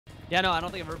Yeah, no, I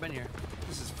don't think I've ever been here.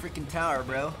 This is freaking tower,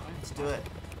 bro. Let's do it.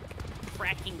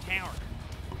 Fracking tower.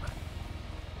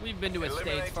 We've been to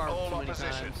estates far too many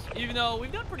times. Even though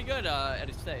we've done pretty good at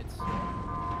estates.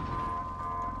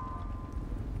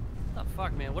 What the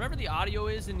fuck, man? Whatever the audio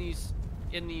is in these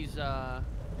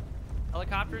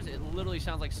helicopters, it literally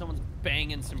sounds like someone's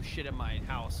banging some shit in my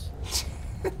house.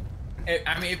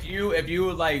 I mean, if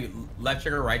you like left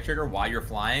trigger, right trigger while you're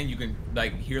flying, you can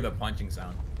like hear the punching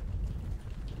sound.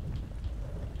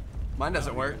 Mine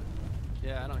doesn't work.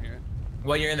 Yeah, I don't hear it.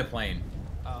 Well, you're in the plane.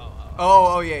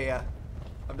 Oh, yeah.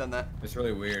 I've done that. It's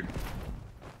really weird.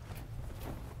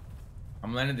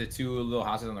 I'm landing the two little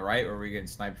houses on the right where we getting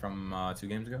sniped from 2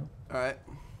 games ago. All right,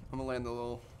 I'm gonna land the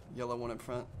little yellow one in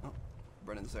front. Oh,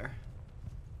 Brennan's there.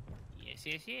 Yes.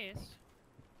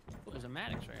 Oh, there's a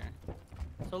Maddox right here.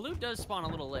 So loot does spawn a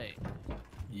little late.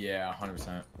 Yeah,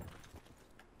 100%.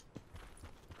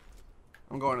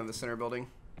 I'm going to the center building.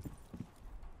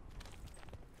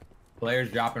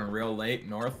 Players dropping real late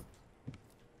north.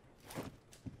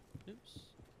 Oops.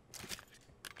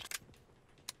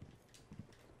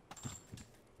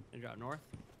 They drop north?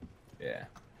 Yeah.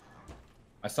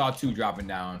 I saw 2 dropping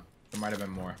down. There might have been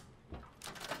more.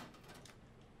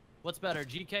 What's better,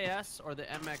 GKS or the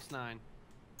MX-9?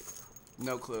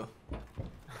 No clue.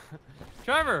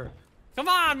 Trevor, come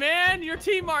on, man. You're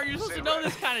T-Mart. You're supposed to know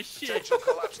this kind of shit.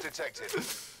 Collapse detected.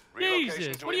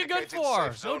 Jesus, what are you good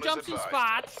for? No jumps in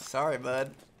spots. Sorry,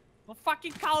 bud. Well,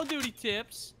 fucking Call of Duty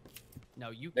tips. No,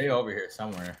 you They over here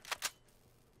somewhere.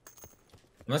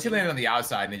 Unless you landed on the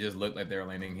outside and they just looked like they were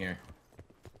landing here.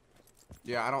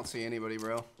 Yeah, I don't see anybody,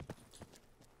 bro.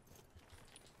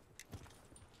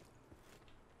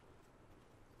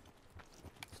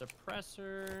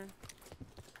 Suppressor.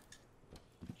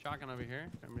 Shotgun over here,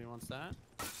 if anybody wants that.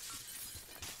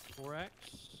 4X.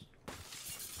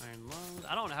 Iron lungs.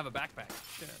 I don't have a backpack.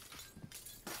 Shit.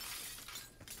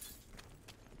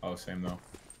 Oh, same though.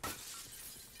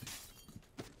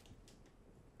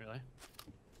 Really?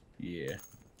 Yeah.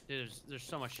 Dude, there's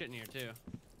so much shit in here too.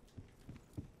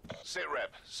 Sit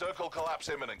rep. Circle collapse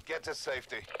imminent. Get to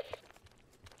safety.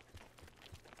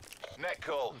 Net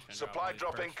call. Supply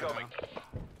drop incoming.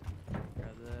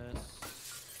 Grab this.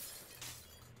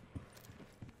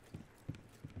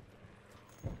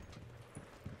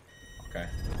 Okay.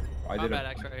 I did Combat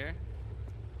X right here.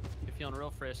 You're feeling real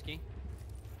frisky.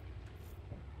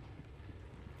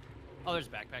 Oh, there's a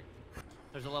backpack.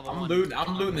 There's a level 1.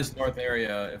 I'm looting this north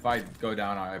area. If I go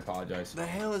down, I apologize. The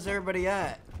hell is everybody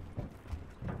at?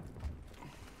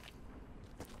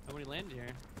 Nobody landed here.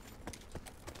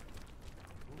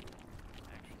 Ooh,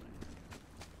 actually.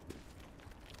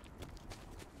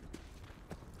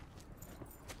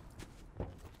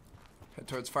 Head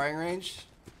towards firing range.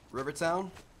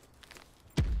 Rivertown.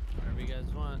 Whatever you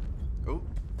guys want. Oh.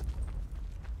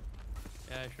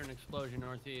 Yeah, I heard an explosion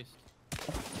northeast.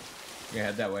 Yeah,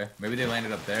 head that way. Maybe they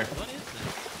landed up there. What is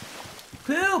this?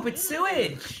 Poop! It's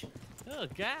sewage! Oh,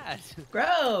 God.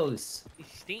 Gross!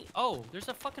 Oh, there's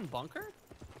a fucking bunker?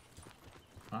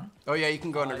 Huh? Oh, yeah, you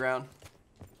can go underground.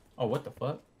 Oh, what the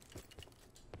fuck?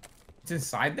 It's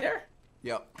inside there?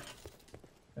 Yep.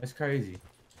 That's crazy.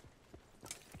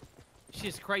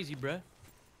 She's crazy, bruh.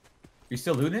 You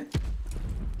still looting?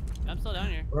 I'm still down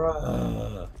here.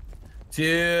 Bruh.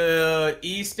 Dude,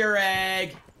 Easter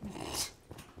egg.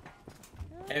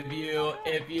 If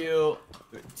you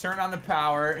turn on the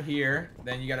power here,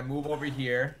 then you gotta move over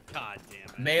here. God damn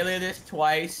it. Melee this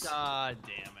twice. God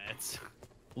damn it.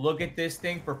 Look at this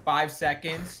thing for 5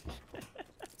 seconds.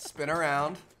 Spin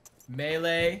around.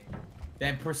 Melee.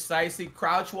 Then precisely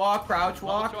crouch walk, crouch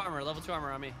walk. Level 2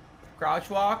 armor on me. Crouch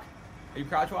walk. Are you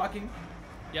crouch walking?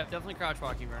 Yep, definitely crouch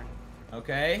walking, Vern.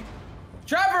 Okay.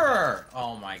 Trevor!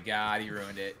 Oh my god, he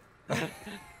ruined it.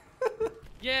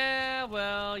 Yeah,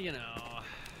 well, you know.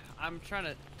 I'm trying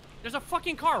to... There's a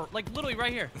fucking car, like, literally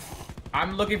right here.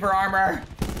 I'm looking for armor.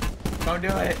 Don't do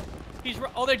it.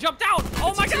 Oh, they jumped out!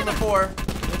 Oh my god!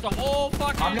 There's a whole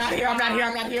fucking... I'm not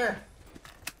here.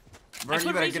 Vern,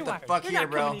 you better get the fuck here,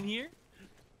 bro. Coming in here.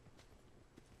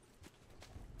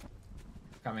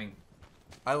 Coming.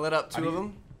 I lit up 2 of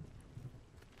them.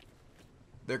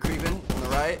 They're creeping on the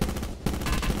right.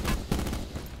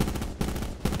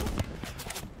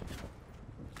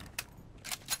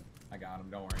 I got him,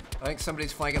 don't worry. I think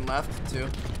somebody's flanking left too.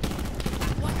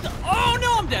 What the? Oh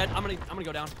no, I'm dead. I'm gonna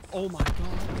go down. Oh my god.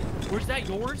 Where's that?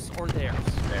 Yours or theirs?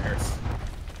 Theirs.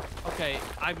 Okay,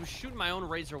 I was shooting my own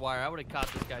razor wire. I would have caught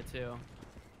this guy too.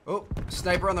 Oh,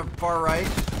 sniper on the far right.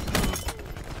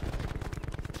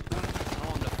 I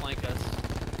want him to flank us.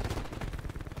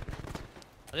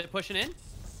 Are they pushing in?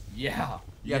 Yeah.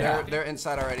 Yeah, they're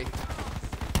inside already.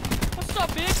 up,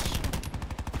 bitch?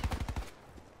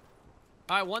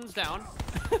 All right, one's down.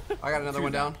 I got another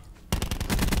one down.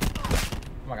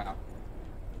 Oh my god.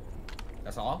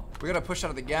 That's all? We gotta push out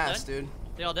of the gas, dude.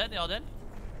 They all dead? They all dead?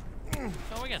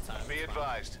 Oh, we got time. Be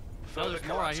advised. No, Further there's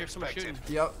more. I collapse hear someone expected.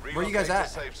 shooting. Yep. Where you guys Relocate at?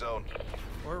 to safe zone.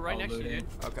 We're right next to you, dude.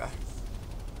 Okay.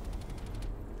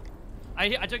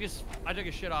 I took his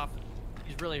shit off.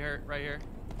 He's really hurt right here.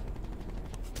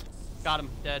 Got him,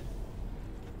 dead.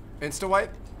 Insta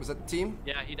wipe? Was that the team?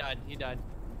 Yeah, he died. He died.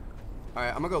 All right,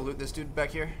 I'm gonna go loot this dude back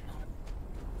here.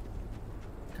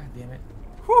 God damn it.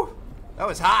 Whew, that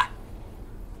was hot.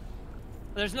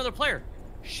 There's another player.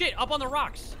 Shit, up on the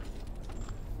rocks.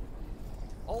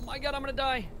 Oh my god, I'm gonna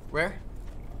die. Where?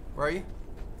 Where are you?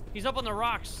 He's up on the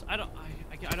rocks. I don't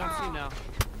see him now.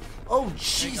 Oh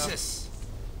Jesus!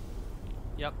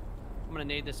 Yep. I'm gonna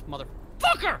nade this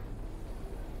motherfucker.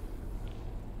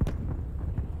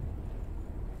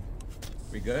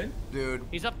 We good? Dude,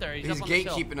 He's up there. He's he's up on the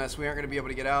hill. gatekeeping us. We aren't gonna be able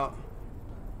to get out.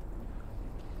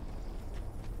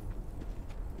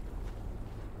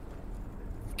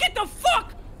 Get the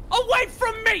fuck away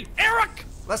from me, Eric!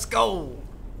 Let's go.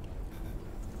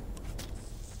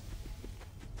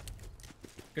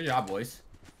 Good job, boys.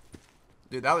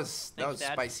 Dude, that was Thanks,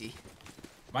 Dad. spicy.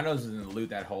 My nose was in the loot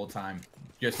that whole time.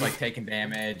 Just like taking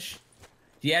damage.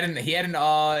 He had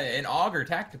an auger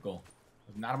tactical.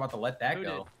 I was not about to let that Who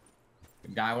go. The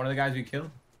guy, one of the guys we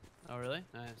killed. Oh really?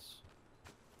 Nice.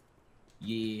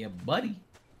 Yeah, buddy.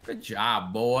 Good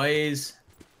job, boys.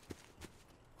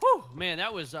 Whew, man,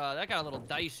 that was that got a little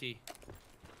dicey.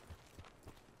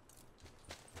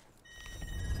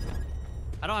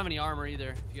 I don't have any armor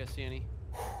either. If you guys see any.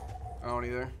 I don't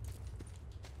either.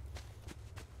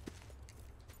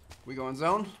 We going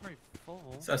zone? Inventory full.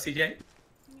 What's up, CJ?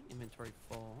 Inventory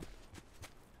full.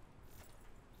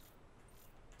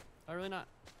 I really not.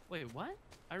 Wait, what?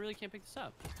 I really can't pick this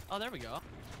up. Oh, there we go.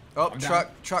 Oh, I'm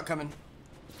truck coming.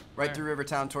 Right Where? through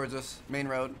Rivertown towards us. Main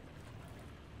road.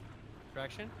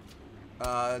 Direction?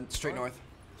 Straight north.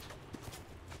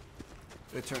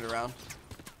 They turned around.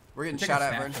 We're getting Take shot a at,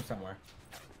 snap Vern. from somewhere.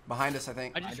 Behind us, I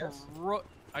think. I just guess.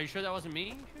 Are you sure that wasn't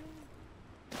me?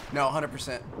 No,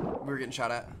 100%. We were getting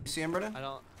shot at. You see him, Brennan? I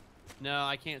don't. No,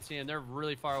 I can't see him. They're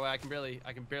really far away. I can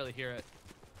barely hear it.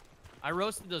 I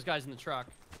roasted those guys in the truck.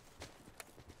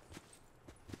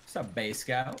 What's up, Bay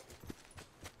Scout?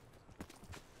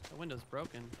 The window's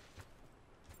broken.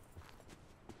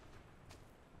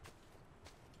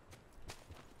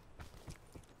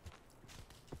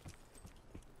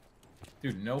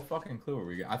 Dude, no fucking clue where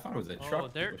we got. I thought it was a truck. Oh,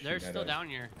 they're people shooting at still us. down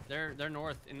here. They're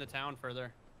north in the town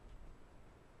further.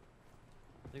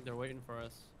 I think they're waiting for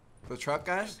us. The truck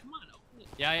guys? Come on. Open it.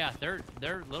 Yeah, they're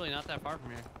literally not that far from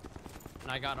here.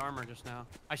 And I got armor just now.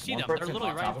 I see them. They're person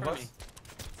literally on right in top front of of me.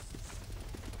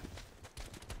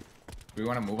 Do we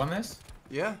want to move on this?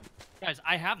 Yeah. Guys,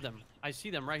 I have them. I see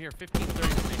them right here, 15, 30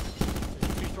 with me.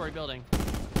 There's a two-story building.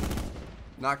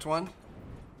 Knocked one.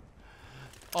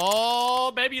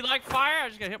 Oh, baby, you like fire? I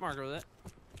just got a hit marker with it.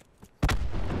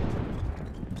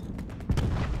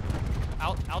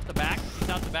 Out the back. He's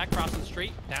out the back, crossing the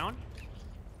street. Down.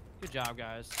 Good job,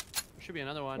 guys. There should be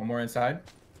another one. One more inside.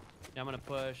 Yeah, I'm gonna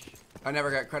push. I never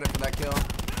got credit for that kill.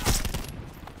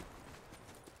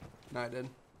 No, I did.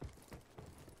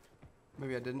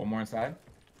 Maybe I didn't. One more inside.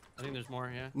 I think there's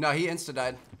more, yeah. No, he insta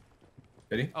died.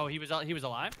 Did he? Oh, he was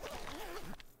alive?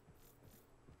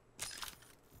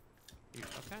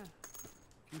 Okay.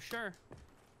 You sure?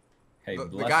 Hey, The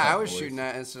bless guy up, I was boys. shooting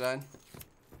at insta died.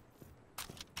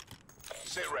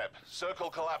 Sit rep. Circle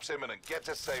collapse imminent. Get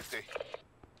to safety.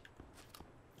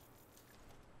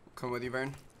 Come with you,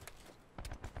 Vern.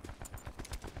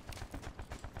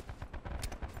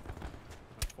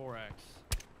 4x.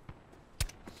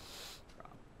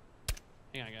 Drop.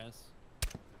 Hang on, guys.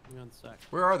 Give me 1 sec.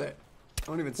 Where are they? I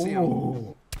don't even see them.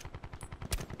 Ooh.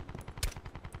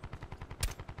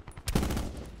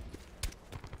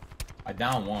 I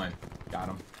down one. Got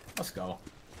him. Let's go.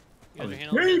 You guys was are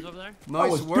handling deep. things over there?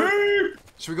 Nice work.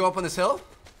 Should we go up on this hill?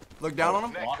 Look down on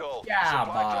them? Net call. Yeah, Supply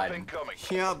drop bud. incoming.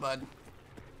 Yeah, bud.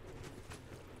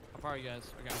 How far are you guys?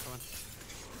 I got one.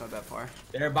 Not that far.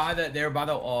 They're by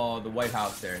the White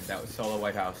House there. That was solo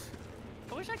White House.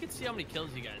 I wish I could see how many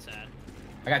kills you guys had.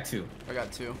 I got 2. I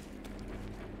got 2.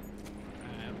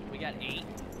 We got 8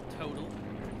 total.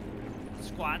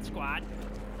 Squad.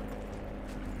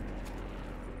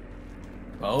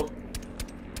 Boat.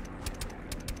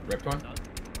 Ripped one.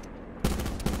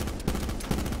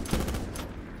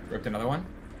 Ripped another one.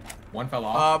 One fell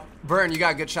off. Vern, you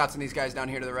got good shots on these guys down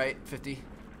here to the right. 50.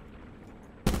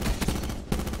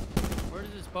 Where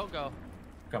does this boat go?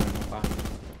 Coming.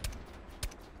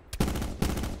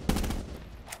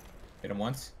 Hit him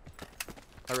once.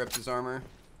 I ripped his armor.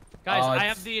 Guys, I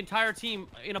have the entire team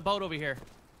in a boat over here.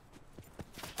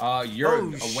 You're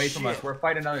Oh, away from us. shit. We're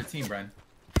fighting another team, Bren.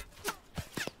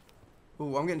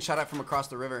 Ooh, I'm getting shot at from across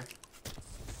the river.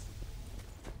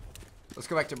 Let's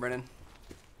go back to Brennan.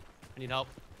 I need help.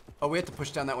 Oh, we have to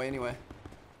push down that way anyway.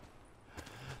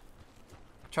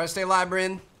 Try to stay alive,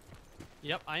 Bren.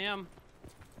 Yep, I am.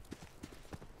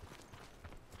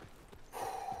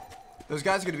 Those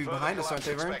guys are going to be behind us, aren't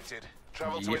they, Vern? Expected.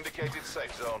 Travel to indicated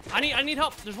safe zone. I need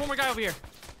help. There's one more guy over here.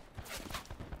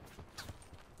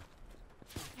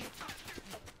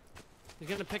 He's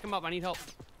gonna pick him up. I need help.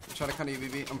 I'm trying to come to you,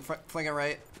 BB. I'm flinging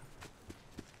right.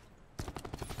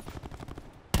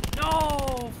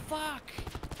 No, fuck.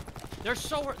 They're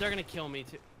gonna kill me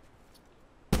too.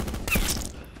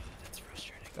 That's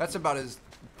frustrating. That's about as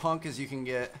punk as you can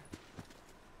get.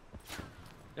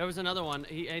 There was another one.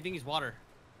 I think he's water.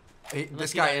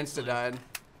 This guy insta-died.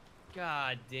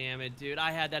 God damn it, dude.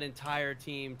 I had that entire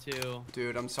team too.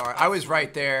 Dude, I'm sorry. I was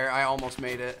right there. I almost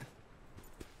made it.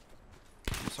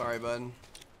 I'm sorry, bud.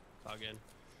 It's all good.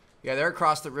 Yeah, they're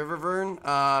across the river, Vern.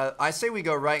 I say we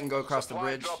go right and go across the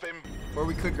bridge. Or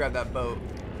we could grab that boat.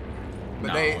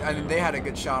 But I mean, they had a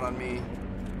good shot on me.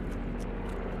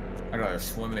 I'd rather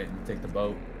swim it and take the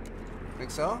boat.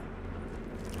 Think so?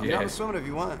 I'm Yeah. down to swim it if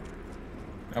you want.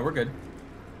 No, we're good.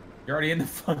 You're already in the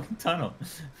fucking tunnel.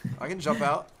 I can jump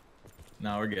out.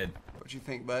 No, we're good. What you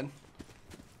think, bud?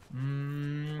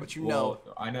 What you know?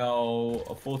 I know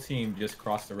a full team just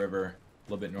crossed the river a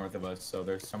little bit north of us, so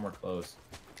they're somewhere close.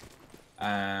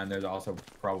 And there's also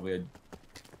probably a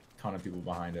ton of people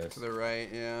behind us. To the right,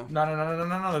 yeah.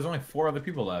 No. There's only 4 other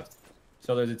people left.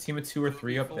 So there's a team of 2 or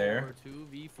 3 up there.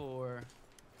 2v4.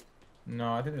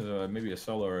 No, I think there's maybe a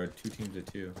solo or 2 teams of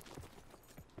 2.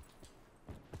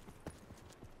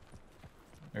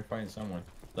 They're fighting someone.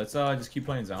 Let's just keep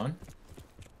playing zone.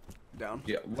 Down.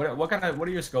 Yeah. What are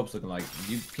your scopes looking like?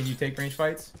 Can you take range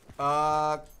fights?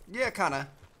 Yeah, kinda.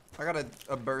 I got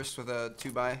a burst with a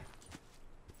 2x.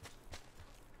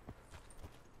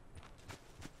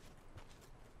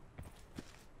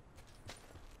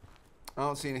 I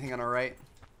don't see anything on our right.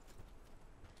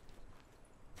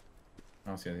 I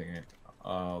don't see anything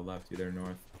left either,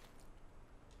 north.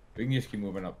 We can just keep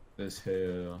moving up this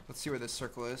hill. Let's see where this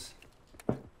circle is.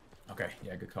 Okay,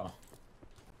 yeah, good call.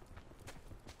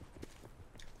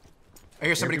 I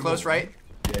hear somebody close, right?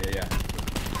 Yeah.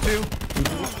 2.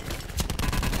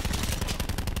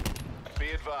 Be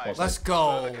advised. Let's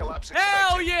go.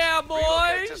 Hell yeah,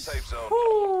 Relocate to boys! safe zone.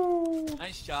 Woo.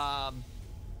 Nice job.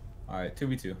 Alright,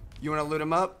 2v2. You want to loot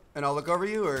him up and I'll look over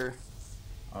you, or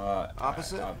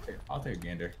opposite? I'll take a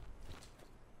gander.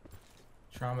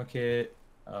 Trauma kit,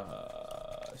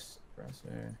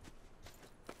 suppressor.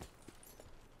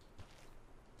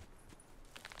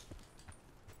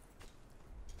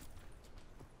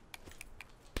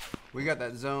 We got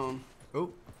that zone.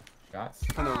 Oh, Shots.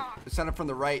 it's kind of from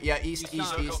the right. Yeah, east.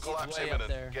 Circle collapse Way up imminent.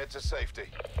 there. Get to safety.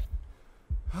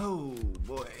 Oh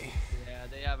boy. Yeah,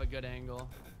 they have a good angle.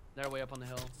 They're way up on the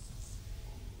hill.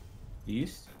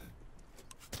 East?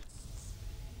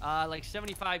 Like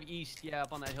 75 east, yeah,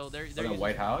 up on that hill. They're the using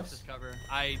White House? this cover.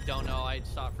 I don't know. I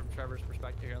saw it from Trevor's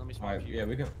perspective here. Let me swap Alright, you. yeah,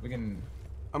 we can.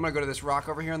 I'm gonna go to this rock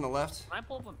over here on the left. Can I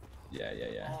pull up a...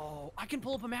 Yeah. Oh, I can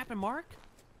pull up a map and mark?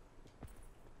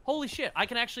 Holy shit, I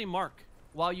can actually mark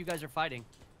while you guys are fighting.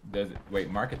 Wait,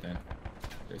 mark it then.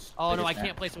 Oh no, I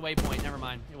can't place a waypoint. Never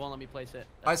mind. It won't let me place it.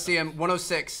 I see him.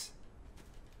 106.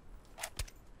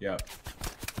 Yep.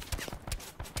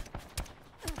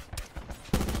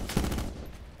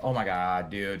 Oh my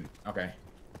god, dude. Okay.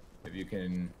 If you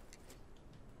can...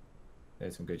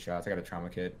 There's some good shots. I got a trauma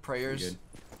kit. Prayers.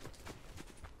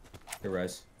 Good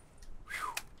res.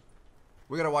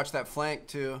 We gotta watch that flank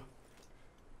too.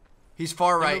 He's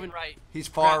far They're right. moving right. He's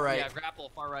far right. Yeah,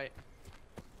 grapple, far right.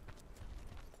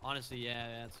 Honestly,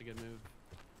 yeah, that's a good move,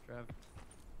 Trev.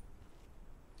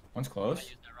 One's He close. might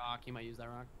use that rock. He might use that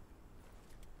rock.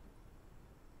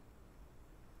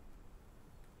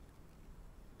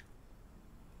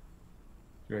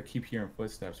 Dude, I keep hearing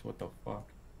footsteps. What the fuck?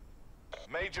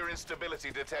 Major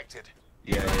instability detected.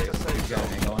 Yeah. He's got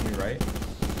an angle on me, right?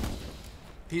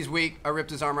 He's weak. I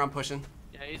ripped his armor. I'm pushing.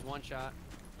 Yeah, he's one shot.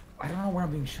 I don't know where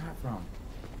I'm being shot from.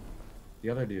 The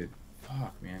other dude.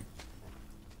 Fuck, man.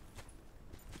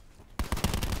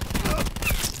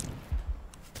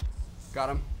 Got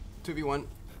him. 2v1.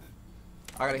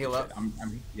 I gotta heal up.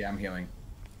 I'm healing.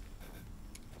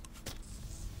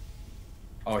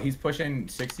 Oh, he's pushing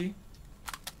 60?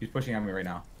 He's pushing on me right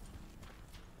now.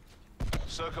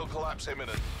 Circle collapse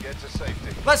imminent. Get to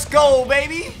safety. Let's go,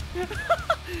 baby.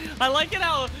 I like it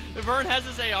how Vern has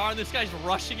his AR and this guy's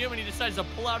rushing him and he decides to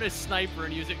pull out his sniper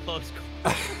and use it close.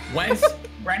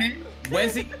 Brennan,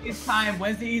 when's the easiest time?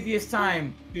 When's the easiest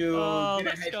time to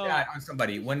get a headshot on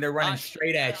somebody? When they're running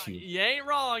straight at you. You ain't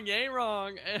wrong. You ain't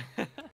wrong.